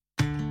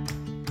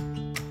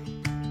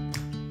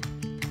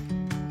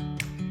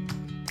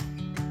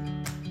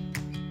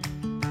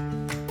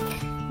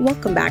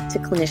Welcome back to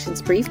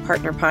Clinicians Brief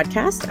Partner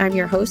Podcast. I'm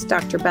your host,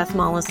 Dr. Beth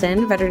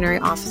Mollison, veterinary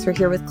officer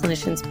here with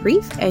Clinicians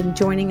Brief, and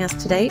joining us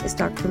today is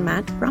Dr.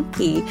 Matt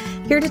Brunke,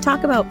 here to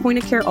talk about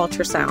point-of-care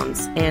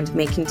ultrasounds, and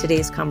making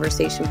today's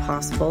conversation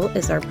possible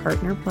is our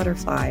partner,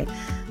 Butterfly.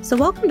 So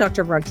welcome,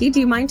 Dr. Brunke.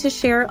 Do you mind to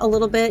share a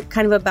little bit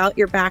kind of about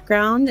your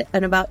background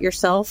and about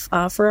yourself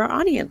for our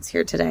audience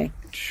here today?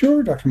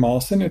 Sure, Dr.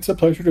 Mollison. It's a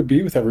pleasure to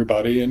be with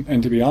everybody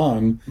and to be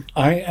on.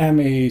 I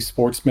am a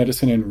sports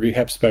medicine and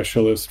rehab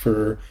specialist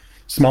for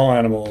small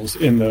animals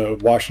in the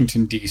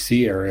Washington,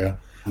 D.C. area.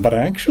 But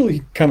I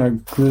actually kind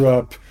of grew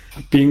up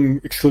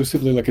being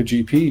exclusively like a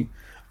GP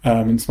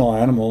in small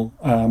animal.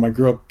 I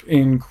grew up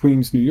in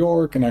Queens, New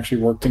York, and actually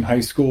worked in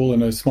high school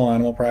in a small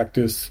animal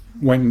practice.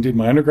 Went and did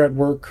my undergrad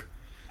work,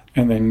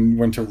 and then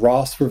went to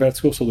Ross for vet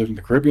school, so lived in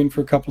the Caribbean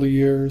for a couple of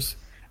years.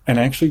 And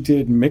I actually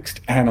did mixed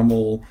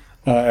animal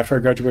after I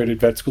graduated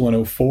vet school in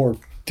 2004.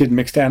 Did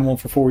mixed animal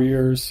for 4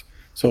 years.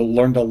 So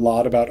learned a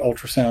lot about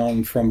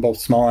ultrasound from both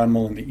small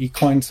animal and the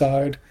equine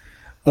side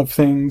of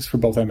things for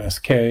both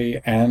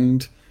MSK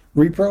and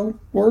repro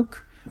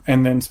work.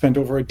 And then spent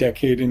over a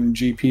decade in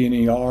GP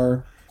and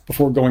ER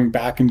before going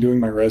back and doing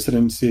my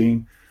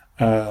residency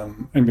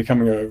and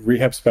becoming a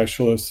rehab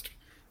specialist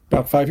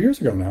about 5 years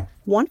ago now.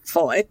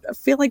 Wonderful. I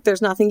feel like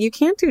there's nothing you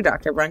can't do,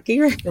 Dr. Brunke.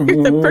 You're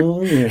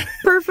the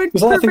perfect.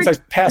 There's a lot of things I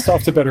pass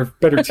off to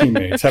better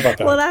teammates. How about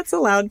that? Well, that's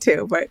allowed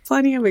too, but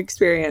plenty of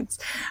experience.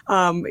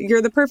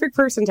 You're the perfect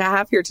person to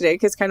have here today,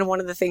 because kind of one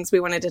of the things we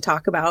wanted to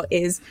talk about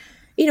is,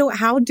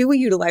 how do we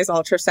utilize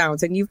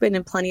ultrasounds? And you've been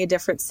in plenty of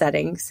different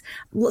settings.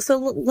 So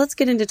let's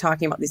get into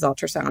talking about these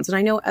ultrasounds. And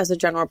I know as a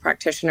general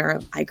practitioner,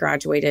 I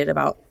graduated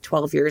about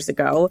 12 years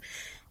ago.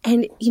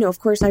 And, of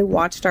course, I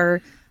watched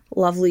our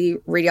lovely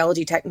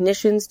radiology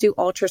technicians do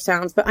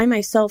ultrasounds, but I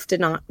myself did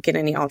not get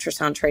any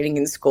ultrasound training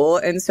in school.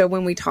 And so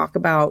when we talk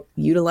about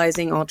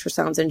utilizing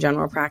ultrasounds in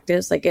general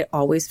practice, it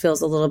always feels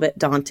a little bit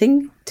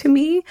daunting to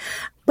me.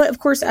 But of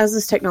course, as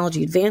this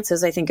technology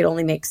advances, I think it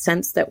only makes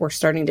sense that we're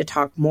starting to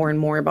talk more and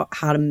more about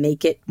how to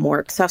make it more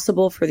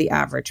accessible for the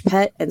average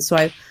pet. And so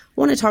I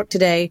want to talk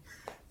today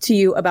to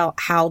you about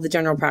how the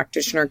general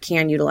practitioner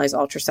can utilize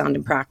ultrasound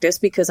in practice,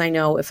 because I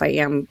know if I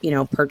am,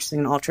 purchasing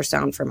an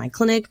ultrasound for my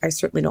clinic, I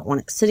certainly don't want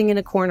it sitting in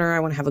a corner.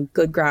 I want to have a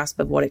good grasp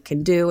of what it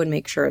can do and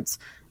make sure it's,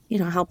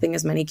 helping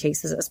as many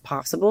cases as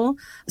possible.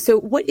 So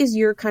what was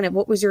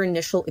your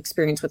initial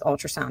experience with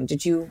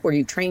ultrasound? Were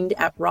you trained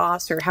at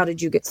Ross, or how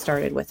did you get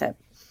started with it?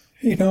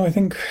 I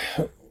think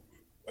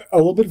a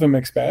little bit of a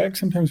mixed bag.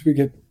 Sometimes we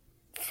get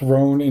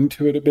thrown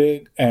into it a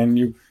bit,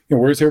 and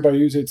where does everybody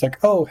use it? It's like,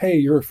 oh, hey,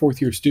 you're a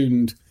fourth year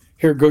student.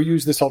 Here, go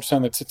use this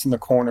ultrasound that sits in the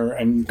corner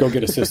and go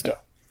get a cysto.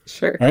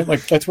 Sure. Right?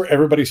 That's where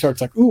everybody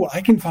starts ooh,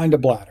 I can find a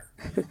bladder.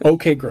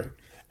 Okay, great.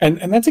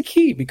 And that's a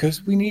key,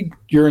 because we need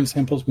urine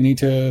samples. We need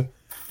to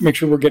make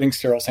sure we're getting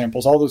sterile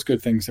samples, all those good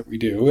things that we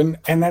do.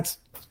 And that's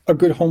a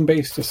good home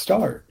base to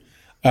start.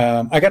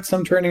 I got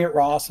some training at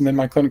Ross, and then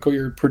my clinical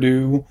year at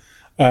Purdue,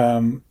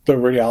 the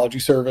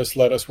radiology service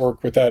let us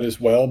work with that as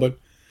well. But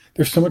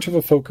there's so much of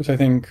a focus, I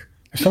think.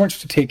 There's so much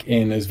to take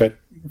in as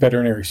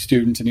veterinary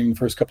students, and even the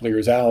first couple of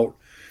years out,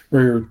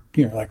 where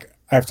I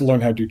have to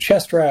learn how to do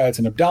chest rads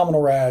and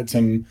abdominal rads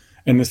and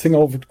this thing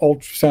over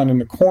ultrasound in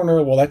the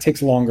corner. Well, that takes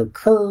a longer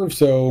curve,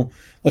 so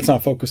let's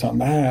not focus on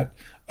that.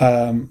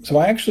 So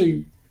I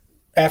actually,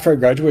 after I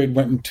graduated,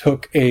 went and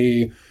took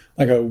a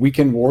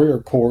weekend warrior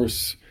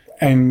course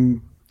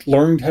and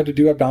learned how to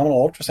do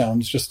abdominal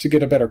ultrasounds just to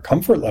get a better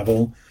comfort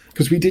level,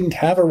 because we didn't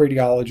have a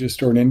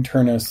radiologist or an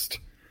internist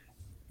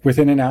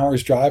within an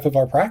hour's drive of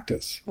our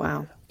practice.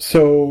 Wow.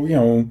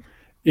 So,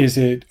 is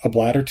it a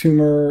bladder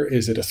tumor?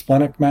 Is it a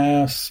splenic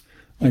mass?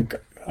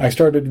 I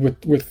started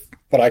with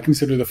what I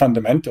consider the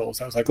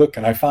fundamentals. I was like, look,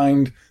 can I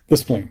find the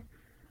spleen?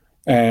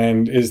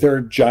 And is there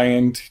a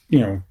giant,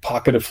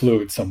 pocket of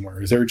fluid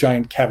somewhere? Is there a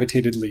giant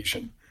cavitated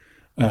lesion?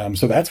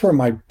 So that's where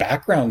my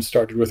background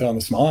started with it on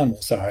the small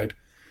animal side.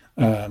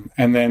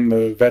 And then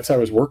the vets I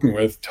was working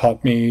with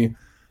taught me,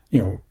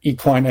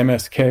 equine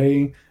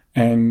MSK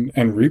and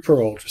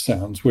repro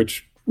ultrasounds,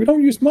 which we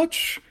don't use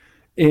much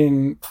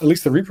in, at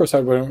least the repro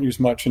side, we don't use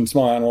much in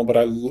small animal, but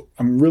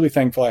I'm really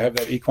thankful I have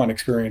that equine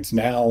experience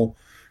now,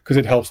 because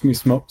it helps me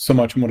so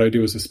much in what I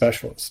do as a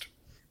specialist.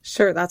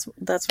 Sure. That's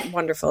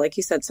wonderful. Like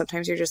you said,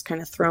 sometimes you're just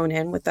kind of thrown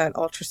in with that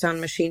ultrasound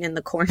machine in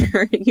the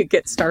corner and you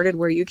get started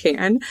where you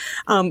can.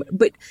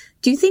 But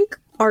do you think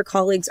our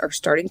colleagues are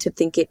starting to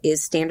think it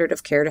is standard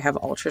of care to have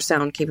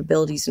ultrasound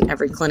capabilities in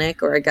every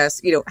clinic? Or I guess,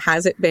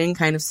 has it been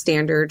kind of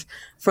standard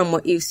from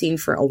what you've seen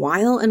for a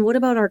while? And what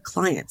about our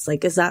clients?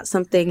 Is that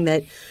something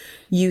that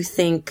you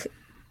think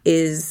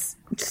is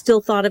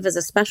still thought of as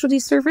a specialty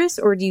service?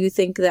 Or do you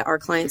think that our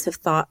clients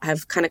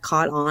have kind of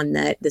caught on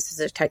that this is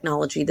a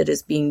technology that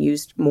is being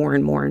used more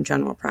and more in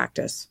general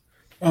practice?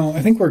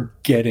 I think we're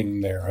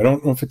getting there. I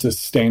don't know if it's a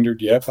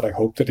standard yet, but I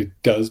hope that it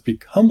does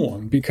become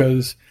one,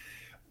 because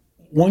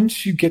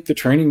once you get the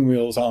training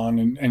wheels on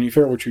and you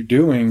figure out what you're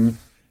doing,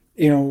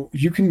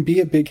 you can be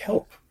a big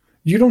help.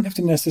 You don't have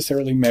to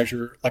necessarily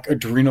measure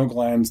adrenal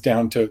glands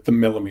down to the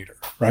millimeter,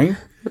 right?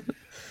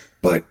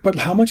 But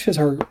how much has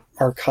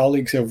our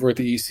colleagues over at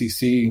the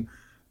ECC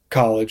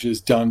college has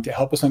done to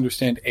help us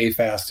understand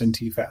AFAST and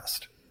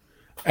TFAST?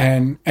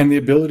 And the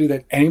ability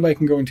that anybody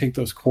can go and take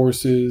those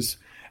courses,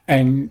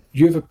 and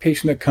you have a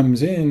patient that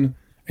comes in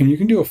and you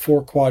can do a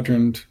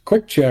 4-quadrant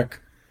quick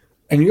check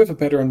and you have a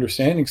better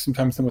understanding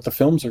sometimes than what the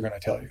films are going to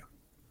tell you.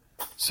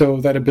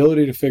 So that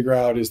ability to figure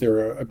out, is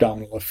there an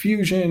abdominal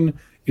effusion?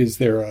 Is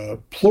there a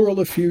pleural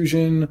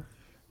effusion?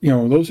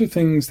 Those are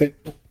things that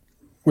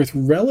with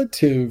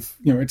relative,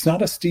 it's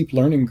not a steep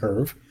learning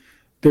curve.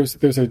 There's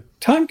a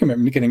time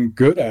commitment to getting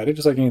good at it,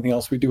 just like anything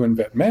else we do in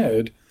vet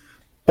med.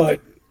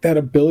 But that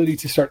ability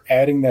to start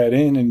adding that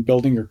in and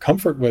building your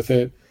comfort with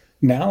it,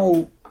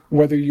 now,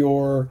 whether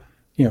you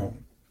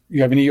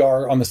have an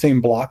ER on the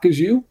same block as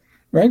you,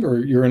 right? Or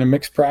you're in a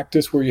mixed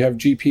practice where you have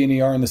GP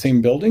and ER in the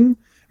same building,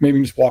 maybe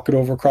you just walk it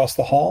over across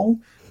the hall.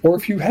 Or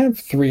if you have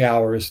 3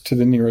 hours to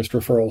the nearest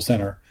referral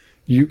center,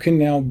 you can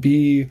now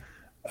be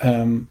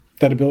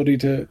that ability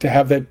to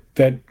have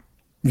that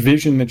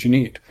vision that you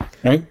need,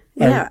 right?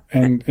 Yeah.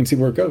 And see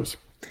where it goes.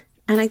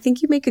 And I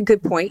think you make a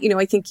good point.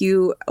 I think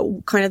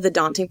kind of the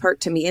daunting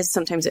part to me is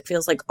sometimes it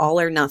feels like all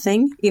or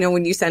nothing.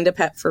 When you send a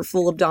pet for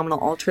full abdominal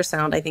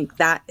ultrasound, I think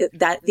that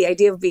the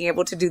idea of being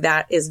able to do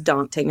that is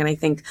daunting. And I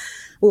think,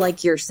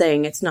 like you're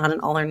saying, it's not an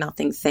all or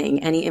nothing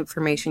thing. Any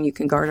information you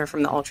can garner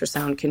from the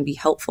ultrasound can be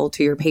helpful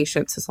to your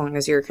patients as long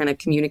as you're kind of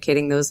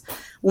communicating those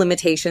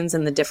limitations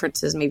and the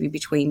differences maybe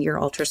between your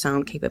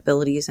ultrasound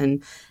capabilities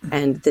and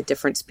the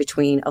difference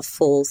between a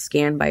full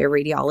scan by a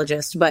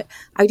radiologist. But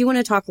I do want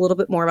to talk a little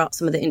bit more about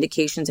some of the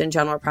indications in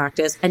general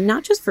practice, and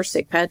not just for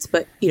sick pets,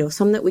 but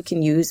some that we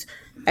can use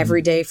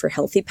every day for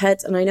healthy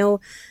pets. And I know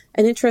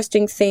an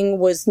interesting thing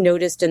was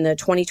noticed in the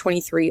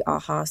 2023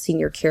 AHA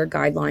Senior Care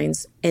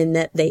Guidelines, in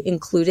that they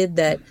included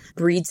that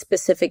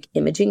breed-specific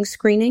imaging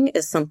screening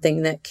is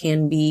something that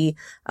can be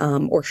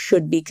or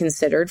should be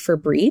considered for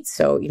breeds.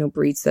 So,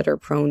 breeds that are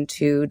prone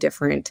to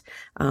different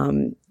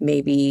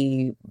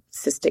maybe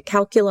cystic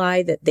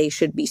calculi, that they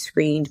should be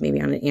screened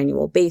maybe on an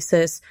annual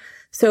basis.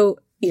 So,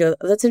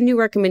 that's a new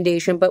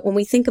recommendation. But when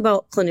we think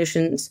about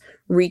clinicians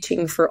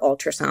reaching for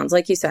ultrasounds,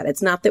 like you said,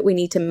 it's not that we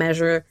need to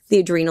measure the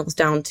adrenals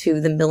down to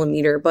the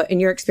millimeter, but in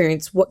your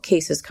experience, what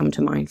cases come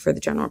to mind for the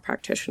general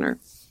practitioner?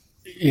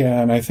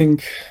 Yeah, and I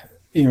think,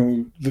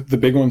 the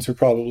big ones are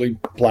probably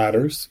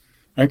bladders,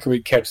 right? Could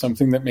we catch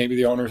something that maybe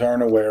the owners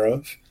aren't aware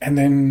of? And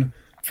then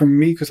for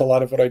me, because a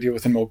lot of what I deal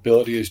with in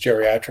mobility is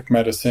geriatric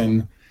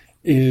medicine,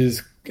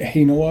 is, hey,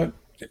 you know what?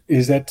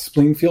 Is that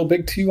spleen feel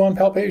big to you on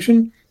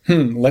palpation?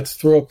 Let's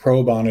throw a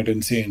probe on it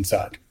and see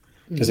inside.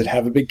 Does it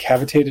have a big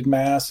cavitated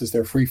mass? Is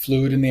there free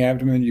fluid in the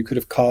abdomen you could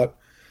have caught?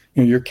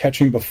 You're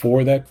catching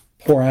before that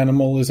poor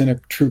animal is in a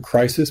true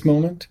crisis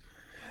moment.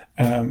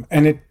 And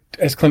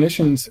as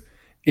clinicians,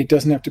 it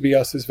doesn't have to be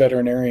us as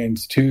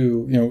veterinarians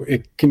too.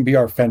 It can be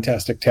our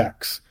fantastic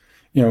techs.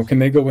 Can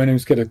they go in and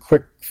just get a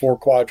quick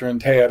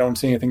 4-quadrant, hey, I don't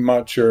see anything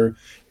much, or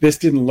this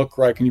didn't look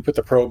right, can you put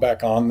the probe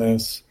back on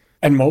this?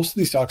 And most of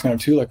these docs now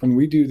too, like when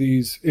we do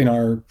these in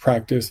our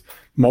practice,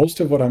 most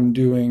of what I'm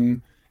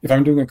doing, if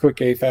I'm doing a quick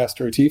AFAST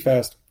or a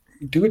TFAST,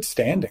 do it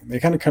standing. They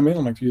kind of come in,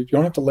 I'm like, you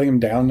don't have to lay them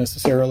down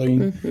necessarily.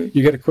 Mm-hmm.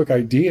 You get a quick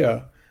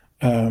idea.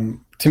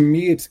 To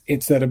me,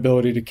 it's that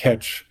ability to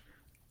catch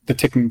the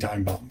ticking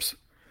time bombs.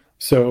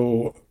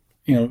 So,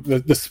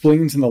 the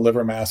spleens and the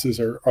liver masses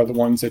are the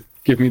ones that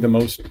give me the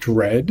most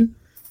dread,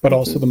 but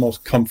also the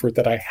most comfort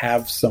that I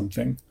have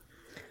something,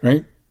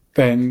 right?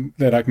 Then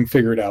that I can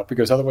figure it out,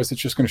 because otherwise it's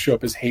just going to show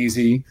up as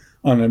hazy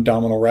on an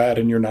abdominal rad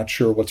and you're not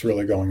sure what's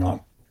really going on.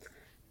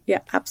 Yeah,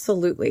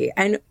 absolutely.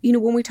 And,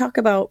 when we talk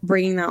about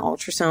bringing that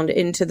ultrasound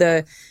into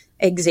the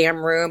exam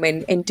room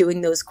and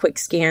doing those quick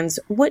scans,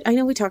 I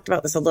know we talked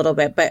about this a little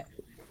bit, but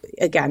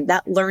again,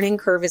 that learning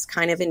curve is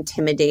kind of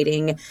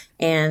intimidating.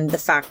 And the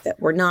fact that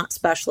we're not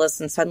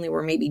specialists and suddenly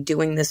we're maybe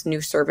doing this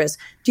new service.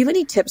 Do you have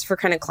any tips for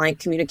kind of client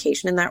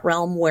communication in that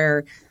realm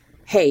where,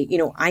 hey,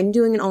 I'm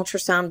doing an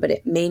ultrasound, but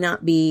it may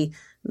not be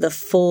the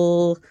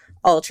full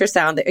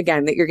ultrasound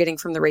that you're getting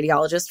from the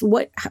radiologist?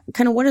 What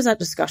does that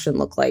discussion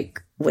look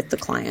like with the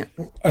client?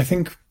 I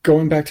think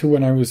going back to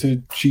when I was a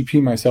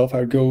GP myself, I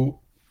would go,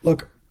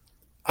 look,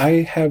 I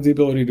have the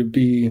ability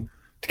to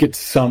get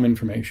some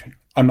information.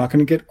 I'm not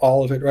going to get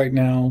all of it right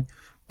now,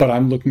 but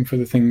I'm looking for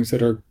the things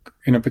that are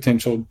in a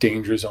potential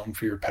danger zone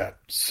for your pet.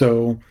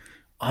 So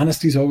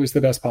honesty is always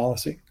the best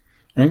policy,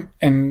 right?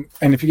 And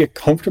if you get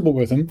comfortable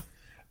with them,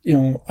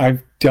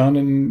 I've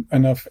done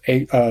enough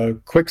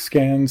quick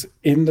scans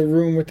in the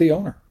room with the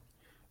owner.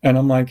 And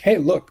I'm like, hey,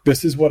 look,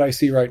 this is what I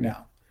see right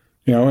now.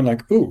 And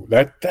like, ooh,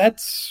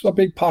 that's a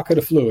big pocket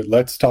of fluid.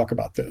 Let's talk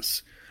about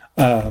this.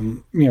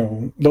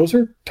 Those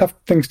are tough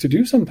things to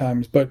do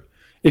sometimes. But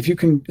if you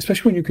can,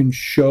 especially when you can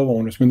show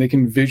owners, when they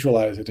can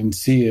visualize it and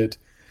see it,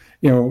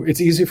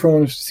 it's easy for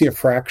owners to see a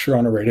fracture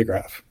on a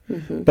radiograph.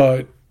 Mm-hmm.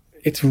 But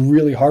it's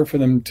really hard for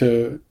them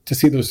to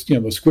see those,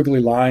 those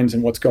squiggly lines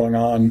and what's going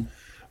on.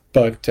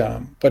 But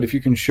if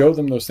you can show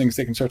them those things,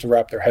 they can start to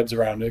wrap their heads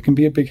around it. It can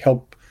be a big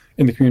help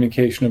in the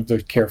communication of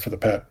the care for the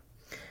pet.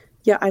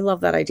 Yeah, I love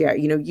that idea. I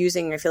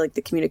feel like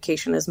the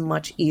communication is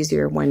much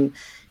easier when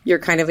you're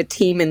kind of a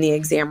team in the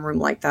exam room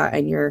like that,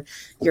 and you're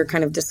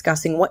kind of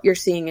discussing what you're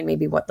seeing and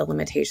maybe what the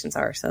limitations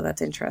are. So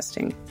that's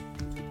interesting.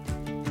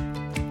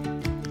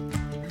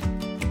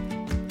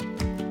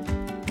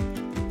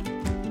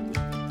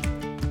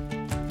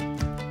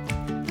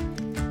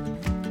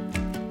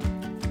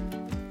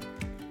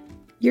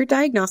 Your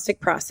diagnostic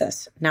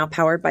process, now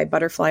powered by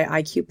Butterfly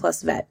iQ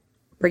Plus Vet,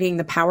 bringing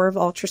the power of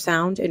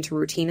ultrasound into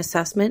routine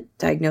assessment,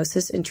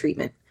 diagnosis, and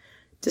treatment.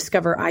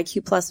 Discover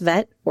IQ Plus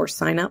Vet or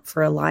sign up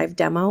for a live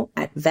demo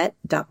at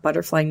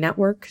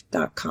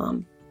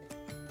vet.butterflynetwork.com.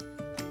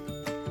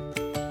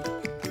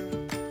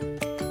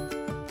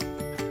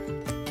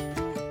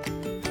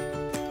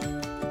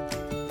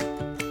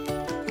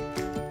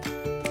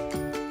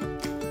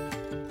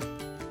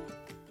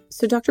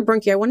 So Dr.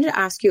 Brunke, I wanted to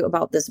ask you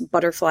about this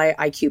Butterfly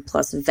iQ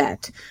Plus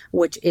Vet,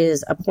 which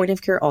is a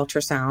point-of-care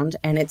ultrasound.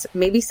 And it's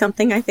maybe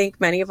something I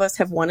think many of us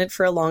have wanted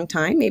for a long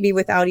time, maybe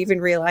without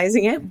even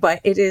realizing it.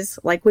 But it is,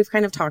 like we've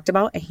kind of talked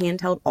about, a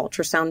handheld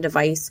ultrasound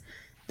device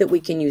that we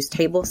can use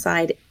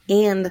tableside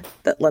and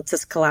that lets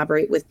us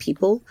collaborate with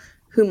people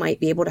who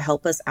might be able to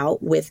help us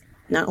out with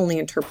not only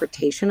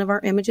interpretation of our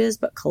images,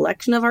 but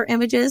collection of our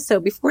images. So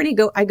before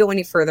I go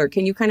any further,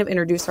 can you kind of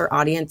introduce our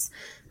audience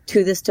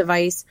to this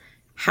device,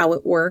 how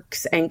it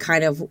works, and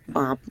kind of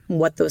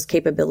what those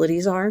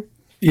capabilities are?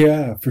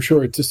 Yeah, for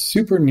sure. It's a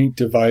super neat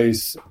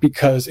device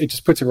because it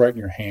just puts it right in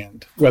your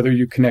hand. Whether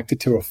you connect it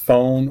to a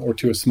phone or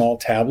to a small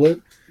tablet,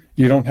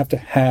 you don't have to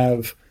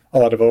have a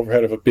lot of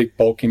overhead of a big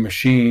bulky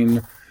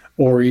machine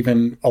or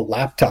even a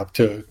laptop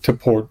to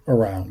port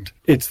around.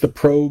 It's the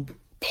probe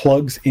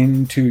plugs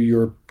into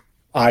your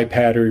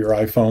iPad or your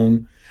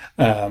iPhone,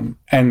 and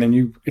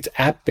then it's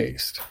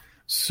app-based.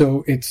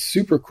 So it's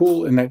super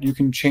cool in that you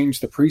can change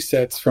the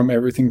presets from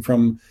everything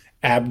from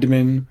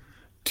abdomen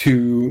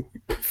to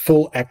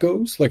full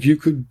echoes. Like you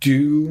could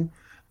do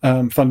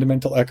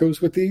fundamental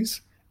echoes with these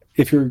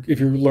if you're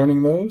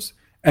learning those.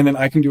 And then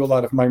I can do a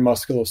lot of my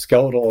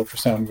musculoskeletal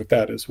ultrasound with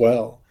that as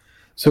well.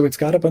 So it's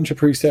got a bunch of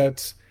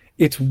presets.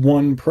 It's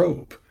one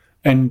probe.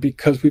 And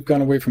because we've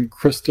gone away from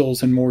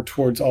crystals and more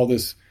towards all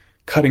this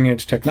cutting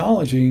edge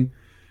technology,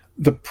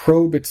 the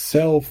probe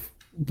itself,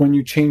 when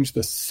you change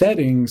the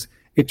settings,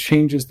 it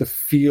changes the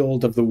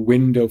field of the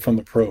window from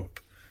the probe.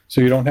 So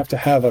you don't have to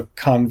have a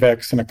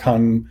convex and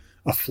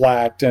a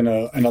flat and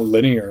a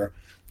linear.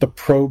 The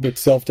probe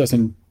itself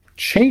doesn't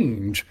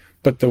change,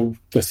 but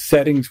the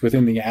settings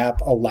within the app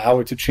allow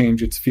it to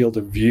change its field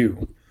of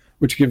view,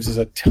 which gives us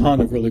a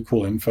ton of really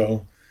cool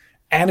info.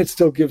 And it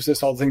still gives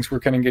us all the things we're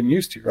kind of getting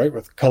used to, right?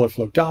 With color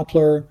flow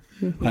Doppler.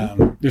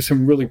 Mm-hmm. There's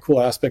some really cool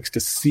aspects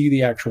to see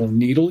the actual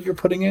needle you're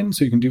putting in.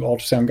 So you can do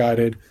ultrasound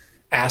guided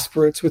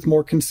aspirates with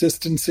more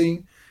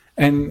consistency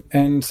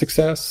and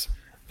success.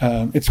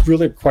 It's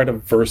really quite a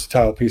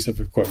versatile piece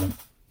of equipment.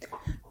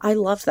 I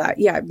love that.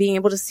 Yeah, being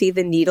able to see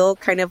the needle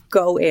kind of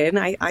go in.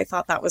 I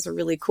thought that was a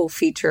really cool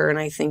feature, and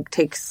I think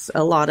takes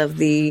a lot of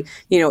the,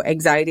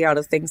 anxiety out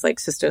of things like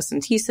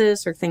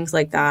cystocentesis or things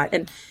like that.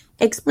 And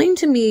explain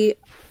to me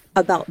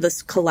about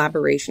this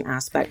collaboration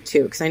aspect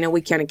too, because I know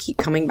we kind of keep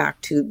coming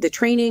back to the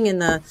training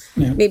and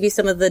maybe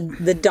some of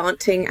the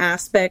daunting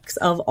aspects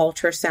of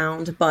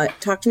ultrasound, but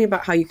talk to me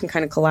about how you can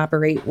kind of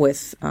collaborate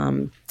with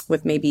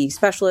maybe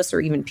specialists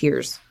or even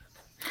peers.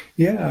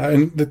 Yeah,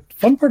 and the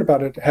fun part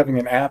about it having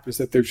an app is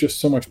that there's just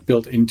so much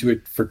built into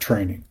it for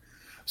training.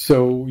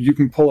 So you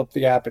can pull up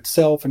the app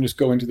itself and just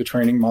go into the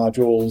training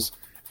modules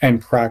and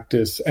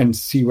practice and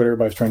see what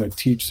everybody's trying to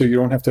teach. So you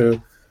don't have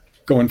to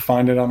go and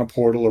find it on a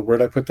portal or where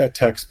did I put that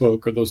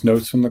textbook or those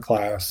notes from the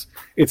class.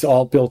 It's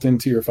all built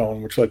into your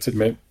phone, which let's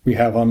admit we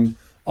have on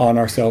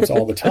ourselves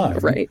all the time.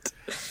 Right.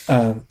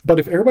 But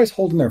if everybody's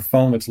holding their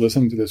phone that's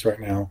listening to this right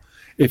now,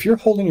 if you're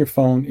holding your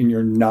phone in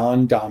your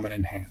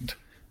non-dominant hand,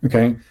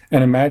 okay,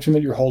 and imagine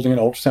that you're holding an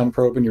ultrasound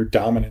probe in your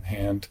dominant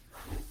hand,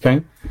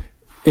 okay,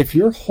 if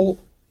you're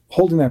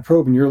holding that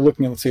probe and you're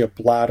looking at, let's say, a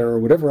bladder or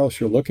whatever else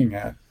you're looking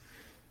at,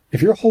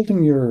 if you're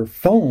holding your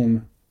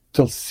phone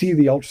to see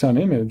the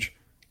ultrasound image,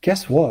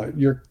 guess what?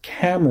 Your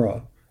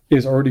camera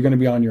is already going to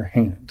be on your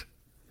hand.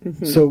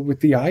 Mm-hmm. So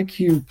with the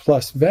IQ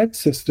Plus Vet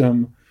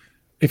system,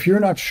 if you're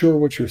not sure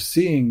what you're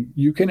seeing,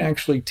 you can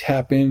actually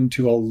tap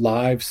into a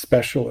live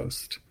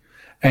specialist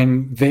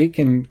and they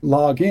can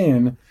log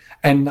in,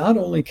 and not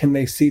only can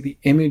they see the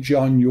image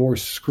on your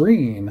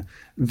screen,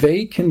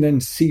 they can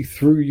then see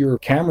through your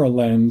camera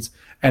lens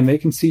and they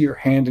can see your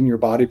hand and your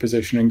body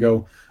position and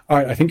go, all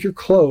right, I think you're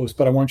close,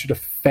 but I want you to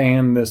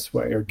fan this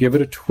way or give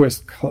it a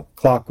twist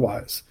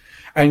clockwise.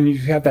 And you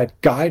have that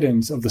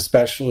guidance of the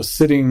specialist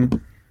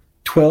sitting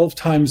 12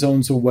 time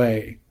zones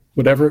away,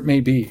 whatever it may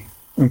be,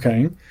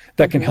 okay,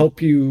 that can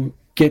help you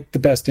get the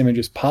best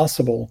images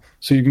possible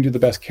so you can do the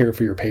best care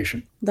for your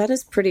patient. That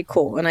is pretty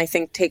cool. And I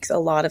think takes a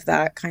lot of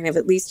that kind of,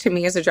 at least to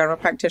me as a general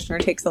practitioner,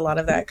 takes a lot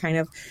of that kind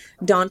of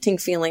daunting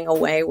feeling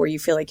away where you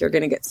feel like you're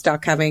going to get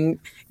stuck having,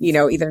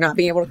 either not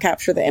being able to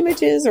capture the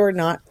images or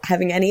not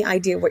having any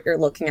idea what you're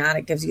looking at.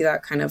 It gives you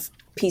that kind of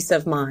peace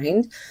of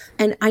mind.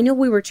 And I know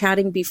we were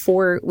chatting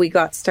before we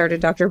got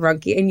started, Dr.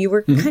 Brunke, and you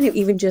were kind of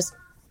even just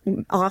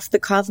off the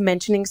cuff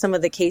mentioning some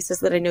of the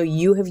cases that I know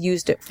you have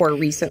used it for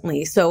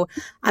recently. So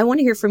I want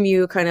to hear from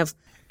you kind of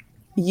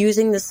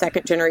using the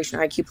second generation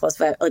IQ Plus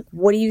Vet. Like,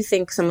 what do you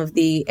think some of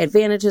the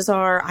advantages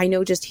are? I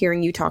know just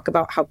hearing you talk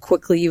about how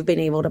quickly you've been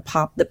able to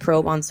pop the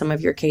probe on some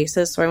of your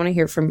cases. So I want to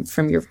hear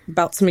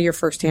about some of your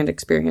firsthand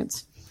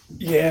experience.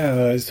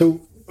 Yeah. So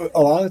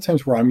a lot of the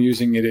times where I'm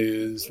using it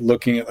is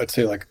looking at, let's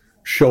say, like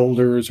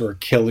shoulders or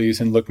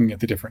Achilles and looking at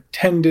the different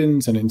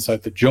tendons and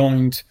inside the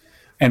joint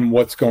and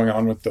what's going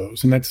on with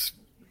those. And that's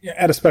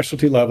at a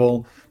specialty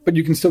level, but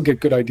you can still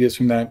get good ideas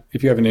from that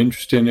if you have an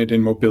interest in it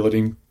in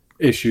mobility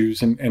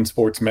issues and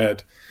sports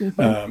med.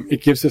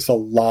 It gives us a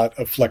lot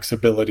of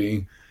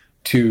flexibility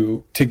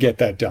to get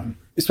that done,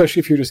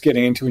 especially if you're just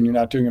getting into it and you're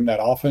not doing them that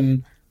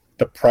often.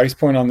 The price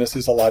point on this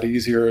is a lot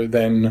easier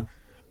than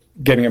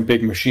getting a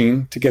big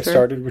machine to get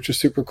started, which is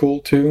super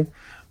cool too.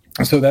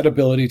 So that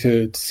ability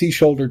to see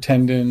shoulder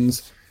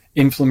tendons,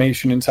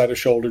 inflammation inside a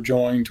shoulder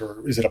joint,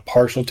 or is it a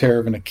partial tear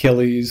of an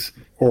Achilles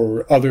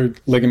or other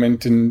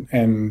ligament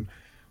and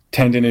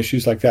tendon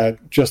issues like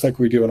that, just like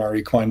we do on our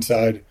equine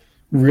side,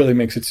 really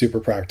makes it super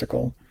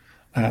practical.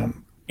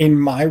 In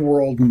my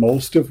world,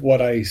 most of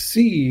what I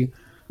see,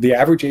 the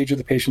average age of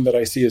the patient that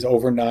I see is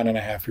over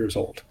 9.5 years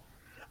old.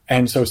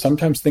 And so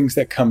sometimes things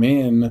that come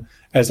in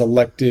as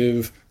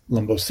elective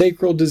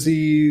lumbosacral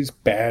disease,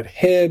 bad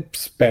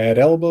hips, bad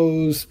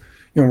elbows,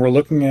 we're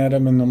looking at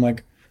them and I'm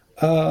like,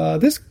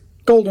 this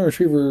golden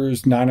retriever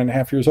is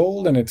 9.5 years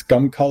old and its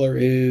gum color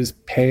is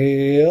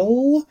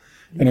pale.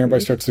 And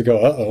everybody starts to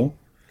go,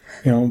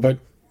 but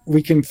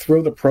we can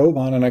throw the probe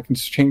on and I can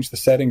change the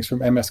settings from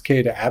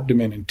MSK to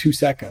abdomen in 2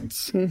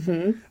 seconds.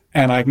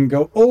 And I can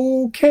go,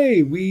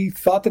 okay, we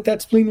thought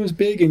that spleen was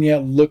big.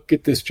 And look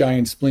at this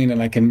giant spleen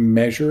and I can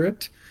measure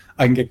it.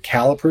 I can get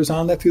calipers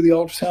on that through the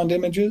ultrasound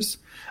images.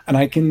 And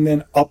I can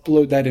then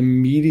upload that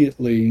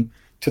immediately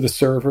to the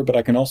server. But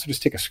I can also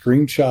just take a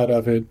screenshot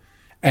of it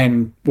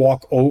and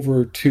walk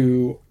over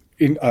to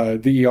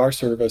the ER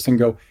service and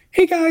go,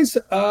 hey guys,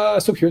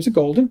 so here's a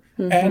golden,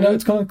 and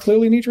it's going to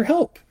clearly need your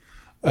help.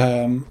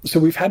 So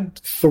we've had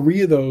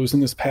 3 of those in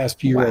this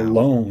past year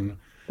alone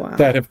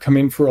that have come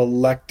in for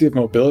elective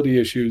mobility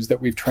issues that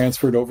we've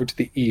transferred over to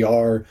the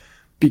ER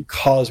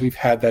because we've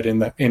had that in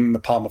the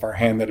palm of our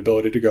hand, that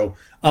ability to go,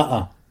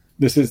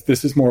 this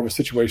is more of a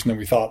situation than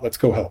we thought. Let's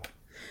go help.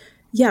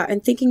 Yeah.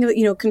 And thinking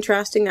of,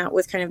 contrasting that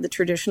with kind of the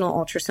traditional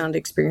ultrasound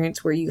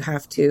experience where you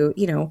have to,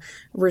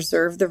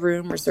 reserve the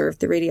room, reserve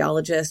the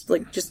radiologist,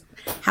 like just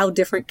how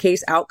different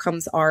case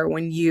outcomes are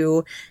when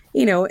you,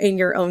 in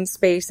your own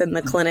space in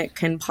the clinic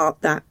can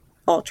pop that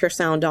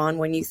ultrasound on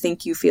when you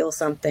think you feel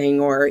something,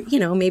 or,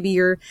 maybe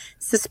your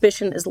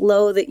suspicion is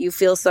low that you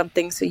feel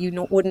something. So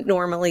you wouldn't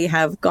normally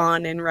have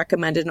gone and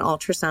recommended an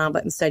ultrasound,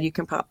 but instead you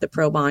can pop the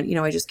probe on.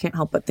 I just can't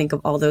help but think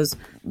of all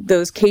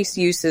those case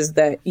uses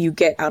that you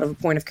get out of a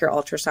point of care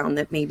ultrasound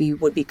that maybe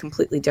would be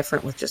completely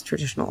different with just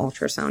traditional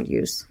ultrasound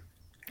use.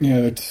 Yeah,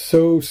 it's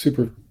so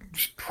super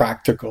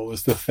practical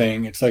is the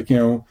thing. It's like,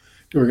 we're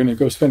going to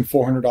go spend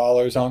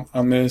 $400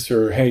 on this,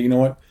 or, hey, you know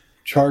what?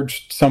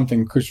 Charge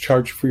something, because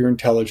charge for your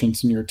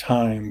intelligence and your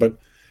time, but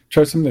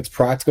charge something that's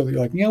practical that you're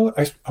like, what,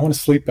 I want to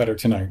sleep better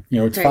tonight.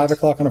 It's 5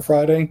 o'clock on a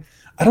Friday.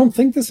 I don't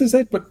think this is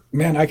it, but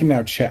man, I can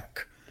now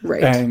check.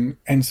 Right.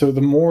 And so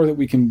the more that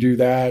we can do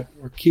that,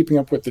 we're keeping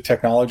up with the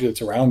technology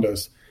that's around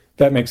us.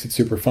 That makes it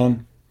super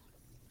fun.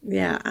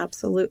 Yeah,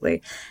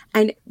 absolutely.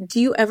 And do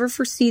you ever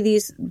foresee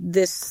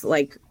this,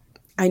 like,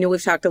 I know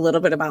we've talked a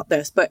little bit about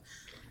this, but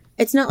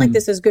it's not like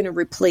this is going to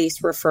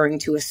replace referring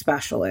to a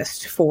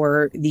specialist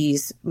for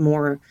these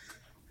more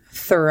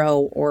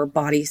thorough or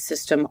body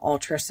system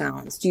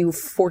ultrasounds. Do you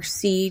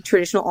foresee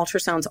traditional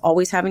ultrasounds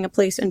always having a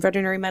place in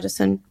veterinary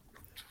medicine?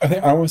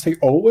 I want to say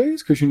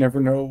always, because you never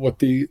know what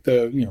the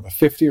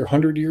 50 or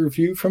 100-year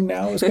view from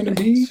now is going to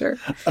be. Sure.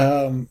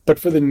 But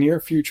for the near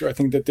future, I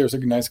think that there's a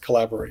nice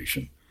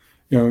collaboration.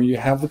 You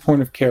have the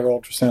point of care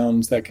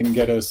ultrasounds that can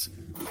get us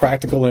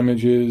practical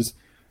images,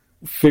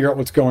 figure out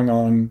what's going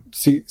on,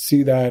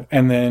 see that,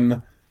 and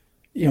then,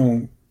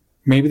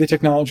 maybe the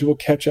technology will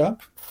catch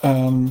up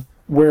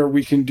where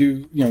we can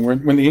do,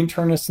 when the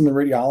internist and the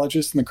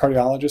radiologist and the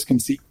cardiologist can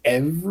see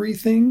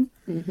everything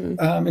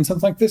and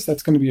something like this,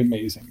 that's going to be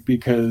amazing,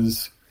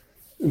 because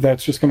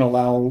that's just going to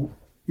allow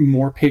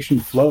more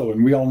patient flow.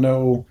 And we all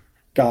know,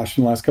 gosh,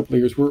 in the last couple of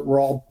years,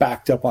 we're all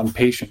backed up on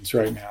patients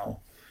right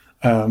now.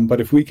 But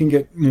if we can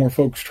get more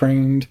folks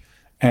trained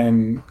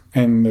and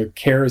the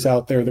care is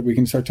out there that we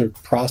can start to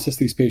process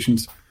these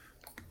patients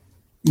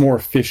more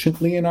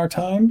efficiently in our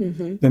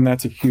time, then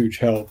that's a huge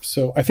help.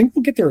 So I think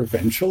we'll get there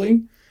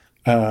eventually.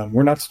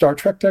 We're not Star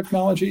Trek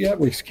technology yet.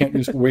 We can't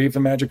just wave the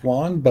magic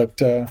wand,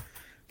 but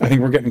I think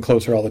we're getting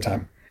closer all the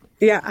time.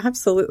 Yeah,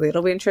 absolutely.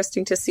 It'll be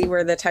interesting to see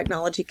where the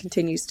technology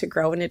continues to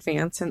grow and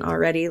advance. And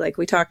already, like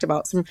we talked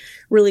about, some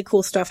really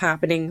cool stuff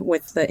happening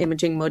with the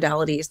imaging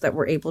modalities that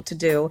we're able to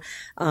do,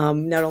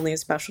 not only in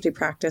specialty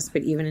practice,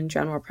 but even in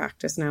general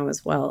practice now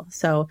as well.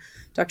 So,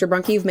 Dr.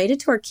 Brunke, you've made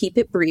it to our Keep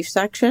It Brief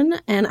section.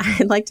 And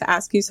I'd like to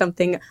ask you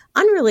something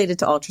unrelated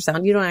to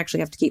ultrasound. You don't actually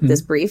have to keep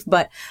this brief,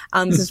 but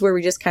this is where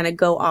we just kind of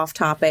go off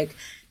topic.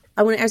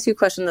 I want to ask you a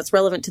question that's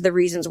relevant to the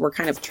reasons we're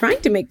kind of trying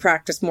to make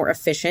practice more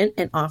efficient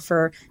and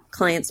offer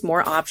clients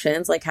more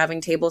options, like having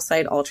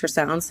table-side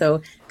ultrasound.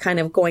 So kind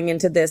of going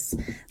into this,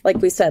 like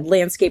we said,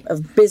 landscape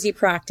of busy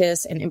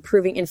practice and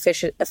improving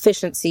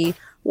efficiency.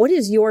 What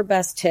is your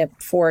best tip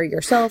for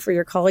yourself or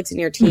your colleagues in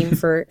your team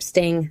for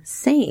staying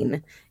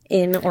sane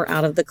in or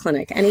out of the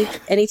clinic? Any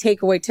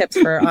takeaway tips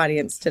for our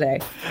audience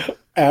today?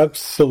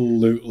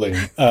 Absolutely.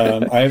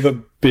 I have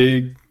a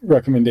big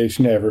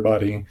recommendation to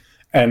everybody.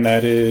 And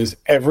that is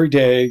every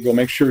day, go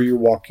make sure you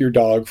walk your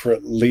dog for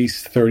at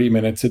least 30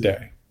 minutes a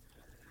day.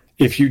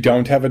 If you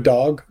don't have a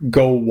dog,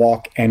 go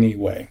walk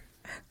anyway.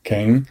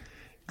 Okay?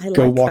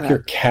 Go walk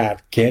your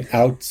cat. Get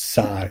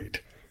outside.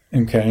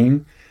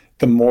 Okay?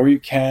 The more you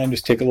can,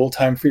 just take a little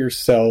time for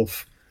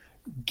yourself.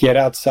 Get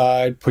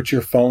outside. Put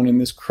your phone in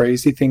this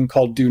crazy thing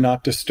called Do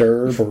Not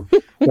Disturb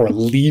or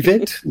leave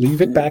it. Leave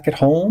it back at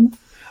home.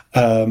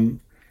 And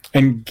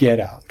get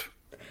out.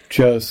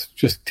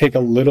 Just take a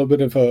little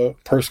bit of a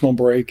personal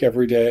break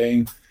every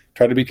day.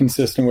 Try to be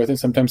consistent with it.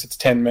 Sometimes it's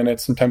 10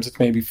 minutes. Sometimes it's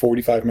maybe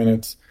 45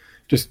 minutes.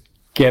 Just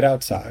get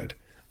outside.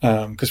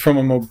 Because from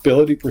a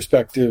mobility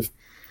perspective,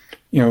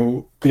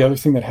 the other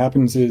thing that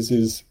happens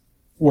is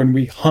when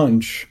we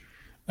hunch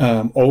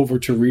over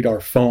to read our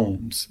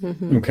phones,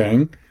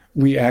 okay,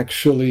 we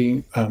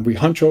actually, we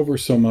hunch over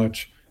so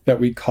much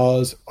that we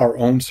cause our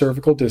own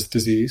cervical disc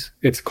disease.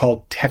 It's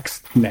called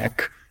text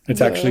neck.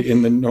 It's actually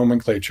in the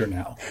nomenclature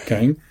now,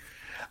 okay?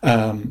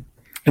 And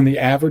the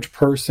average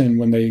person,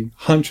 when they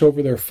hunch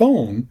over their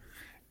phone,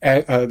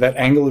 that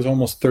angle is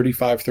almost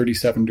 35,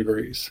 37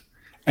 degrees.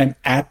 And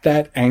at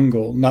that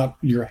angle, not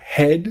your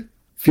head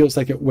feels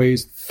like it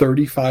weighs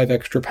 35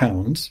 extra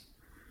pounds,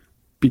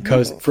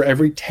 because for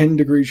every 10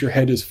 degrees your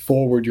head is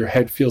forward, your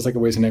head feels like it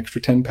weighs an extra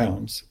 10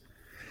 pounds.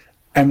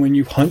 And when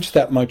you hunch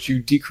that much, you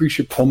decrease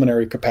your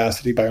pulmonary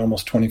capacity by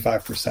almost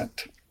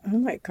 25%. Oh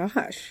my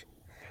gosh.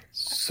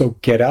 So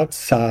get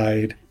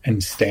outside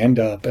and stand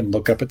up and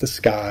look up at the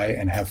sky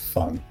and have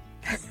fun.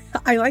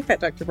 I like that,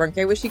 Dr. Brunke.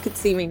 I wish you could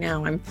see me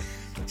now. I'm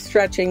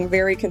stretching,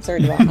 very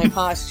concerned about my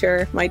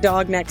posture. My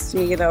dog next to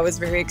me, though, is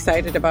very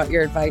excited about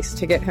your advice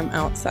to get him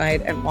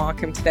outside and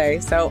walk him today.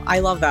 So I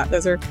love that.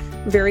 Those are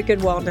very good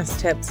wellness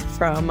tips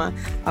from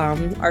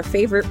our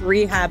favorite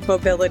rehab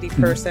mobility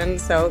person.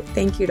 So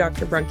thank you,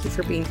 Dr. Brunke,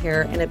 for being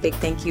here. And a big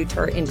thank you to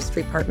our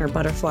industry partner,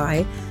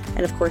 Butterfly.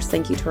 And of course,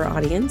 thank you to our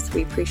audience.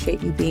 We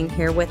appreciate you being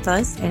here with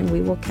us, and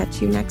we will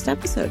catch you next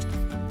episode.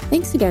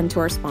 Thanks again to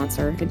our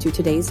sponsor and to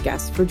today's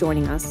guest for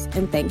joining us,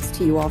 and thanks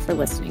to you all for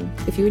listening.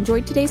 If you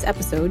enjoyed today's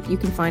episode, you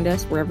can find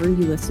us wherever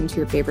you listen to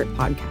your favorite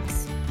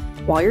podcasts.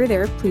 While you're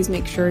there, please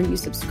make sure you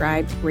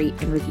subscribe, rate,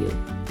 and review.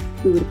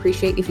 We would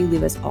appreciate if you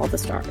leave us all the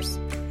stars.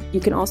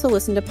 You can also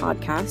listen to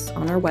podcasts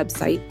on our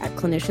website at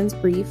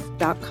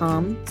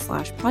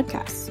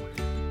cliniciansbrief.com/podcasts.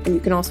 And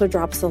you can also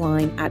drop us a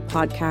line at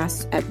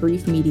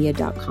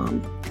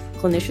podcasts@briefmedia.com.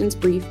 Clinicians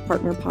Brief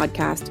Partner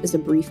Podcast is a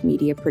Brief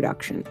Media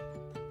production.